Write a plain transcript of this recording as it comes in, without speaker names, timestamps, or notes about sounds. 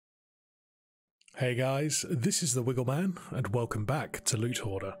Hey guys, this is the Wiggleman and welcome back to Loot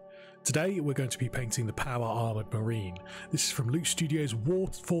Hoarder. Today we're going to be painting the Power Armoured Marine. This is from Loot Studios' War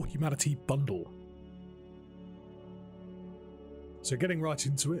for Humanity bundle. So getting right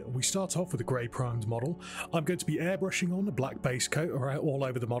into it, we start off with a grey primed model. I'm going to be airbrushing on a black base coat all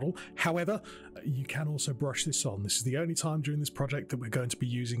over the model. However, you can also brush this on. This is the only time during this project that we're going to be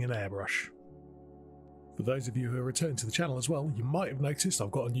using an airbrush. For those of you who are returning to the channel as well, you might have noticed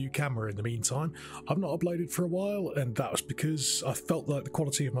I've got a new camera in the meantime. I've not uploaded for a while, and that was because I felt like the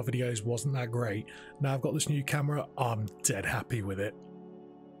quality of my videos wasn't that great. Now I've got this new camera, I'm dead happy with it.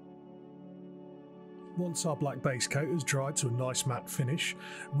 Once our black base coat has dried to a nice matte finish,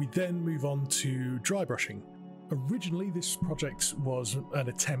 we then move on to dry brushing. Originally this project was an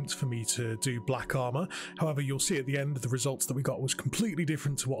attempt for me to do black armour, however you'll see at the end the results that we got was completely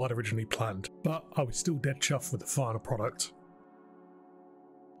different to what I'd originally planned, but I was still dead chuffed with the final product.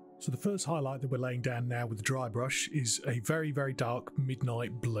 So the first highlight that we're laying down now with the dry brush is a very dark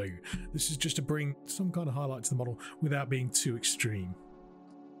midnight blue. This is just to bring some kind of highlight to the model without being too extreme.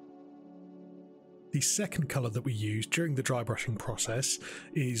 The second colour that we use during the dry brushing process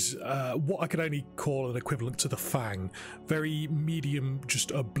is what I could only call an equivalent to the Fang. Very medium,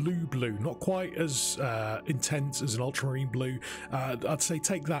 just a blue, not quite as intense as an ultramarine blue. I'd say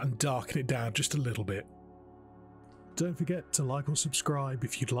take that and darken it down just a little bit. Don't forget to like or subscribe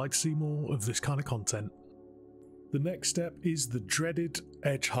if you'd like to see more of this kind of content. The next step is the dreaded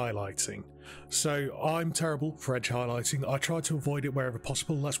edge highlighting. So I'm terrible for edge highlighting. I try to avoid it wherever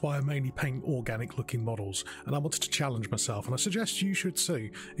possible. That's why I mainly paint organic looking models, and I wanted to challenge myself, and I suggest you should too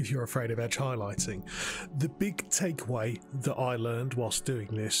if you're afraid of edge highlighting. The big takeaway that I learned whilst doing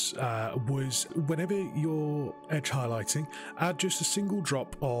this was whenever you're edge highlighting, add just a single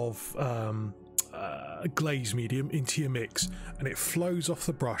drop of glaze medium into your mix and it flows off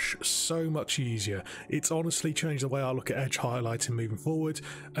the brush so much easier. It's honestly changed the way I look at edge highlighting moving forward,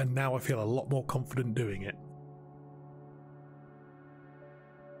 and now I feel a lot more confident doing it.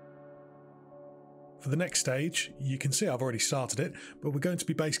 For the next stage, you can see I've already started it, but we're going to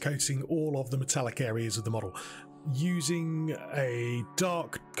be base coating all of the metallic areas of the model using a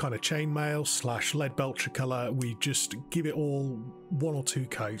dark kind of chainmail / lead belcher colour. We just give it all one or two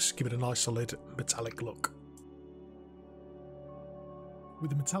coats, give it a nice solid metallic look. With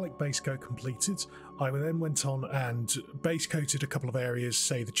the metallic base coat completed, I then went on and base coated a couple of areas,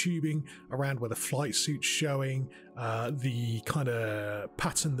 say the tubing, around where the flight suit's showing, the kind of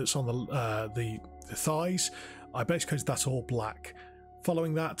pattern that's on the thighs. I base coated that all black.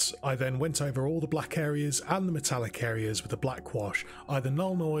 Following that, I then went over all the black areas and the metallic areas with a black wash, either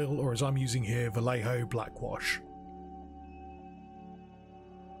Nuln Oil or, as I'm using here, Vallejo black wash.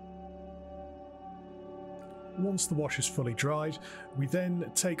 Once the wash is fully dried, we then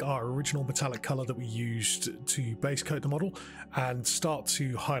take our original metallic colour that we used to base coat the model and start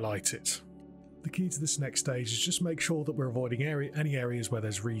to highlight it. The key to this next stage is just make sure that we're avoiding any areas where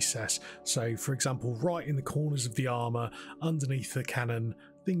there's recess. So for example, right in the corners of the armour, underneath the cannon,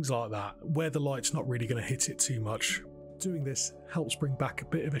 things like that, where the light's not really going to hit it too much. Doing this helps bring back a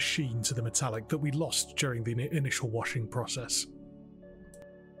bit of a sheen to the metallic that we lost during the initial washing process.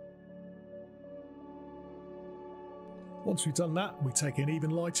 Once we've done that, we take an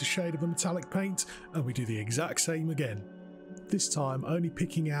even lighter shade of the metallic paint and we do the exact same again. This time only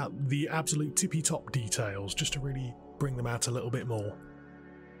picking out the absolute tippy top details just to really bring them out a little bit more.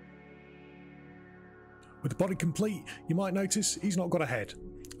 With the body complete, you might notice he's not got a head.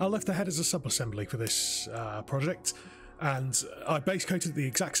 I left the head as a sub-assembly for this project, and I base coated it the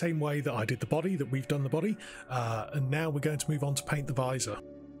exact same way that I did the body, that we've done the body, and now we're going to move on to paint the visor.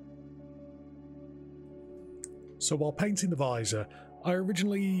 So while painting the visor, I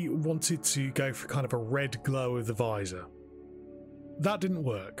originally wanted to go for kind of a red glow of the visor. That didn't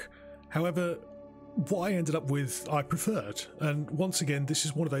work. However, what I ended up with I preferred, and once again this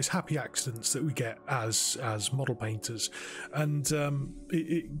is one of those happy accidents that we get as model painters, and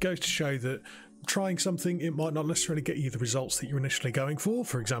it goes to show that trying something, it might not necessarily get you the results that you're initially going for.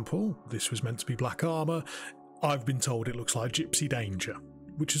 For example, this was meant to be black armour. I've been told it looks like Gypsy Danger,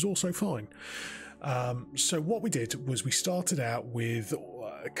 which is also fine. So what we did was we started out with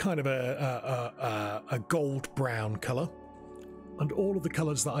kind of a gold brown colour, and all of the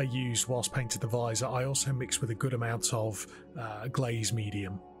colours that I used whilst painting the visor I also mixed with a good amount of glaze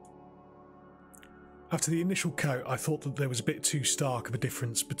medium. After the initial coat, I thought that there was a bit too stark of a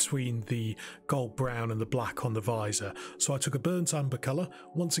difference between the gold brown and the black on the visor, so I took a burnt umber colour,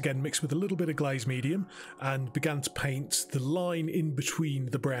 once again mixed with a little bit of glaze medium, and began to paint the line in between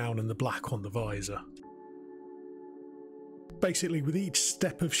the brown and the black on the visor. basically with each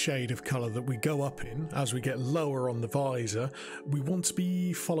step of shade of colour that we go up in, as we get lower on the visor, we want to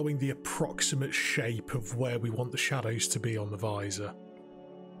be following the approximate shape of where we want the shadows to be on the visor.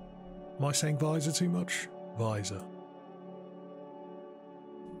 Am I saying visor too much? Visor.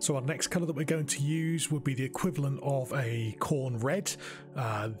 So our next colour that we're going to use would be the equivalent of a corn red.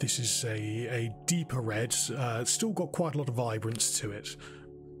 This is a deeper red, still got quite a lot of vibrance to it.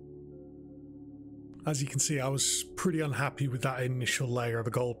 As you can see, I was pretty unhappy with that initial layer of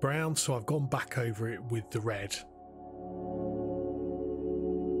a gold brown, so I've gone back over it with the red.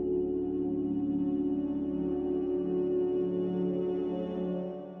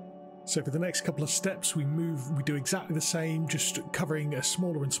 So for the next couple of steps we do exactly the same, just covering a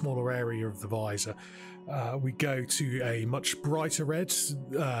smaller and smaller area of the visor. We go to a much brighter red,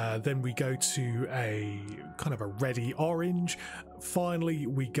 then we go to a kind of a reddy orange, finally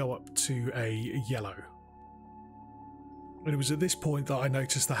we go up to a yellow. And it was at this point that I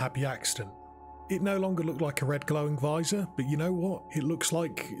noticed the happy accident. It no longer looked like a red glowing visor, but you know what? It looks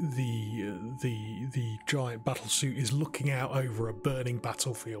like the giant battle suit is looking out over a burning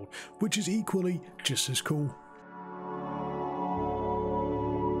battlefield, which is equally just as cool.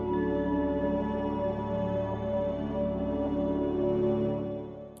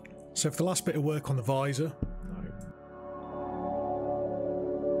 So for the last bit of work on the visor,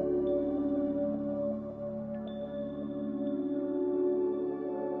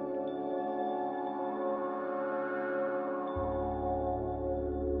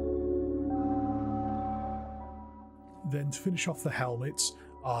 then to finish off the helmets,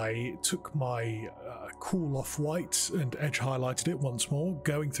 I took my cool off white and edge highlighted it once more,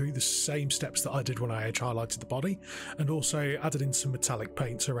 going through the same steps that I did when I edge highlighted the body, and also added in some metallic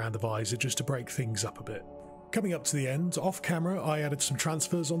paints around the visor just to break things up a bit. Coming up to the end, off camera, I added some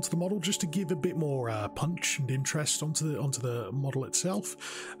transfers onto the model just to give a bit more punch and interest onto the model itself.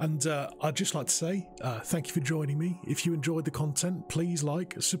 And I'd just like to say thank you for joining me. If you enjoyed the content, please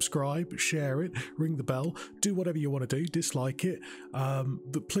like, subscribe, share it, ring the bell, do whatever you want to do, dislike it,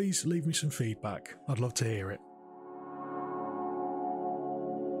 but please leave me some feedback. I'd love to hear it.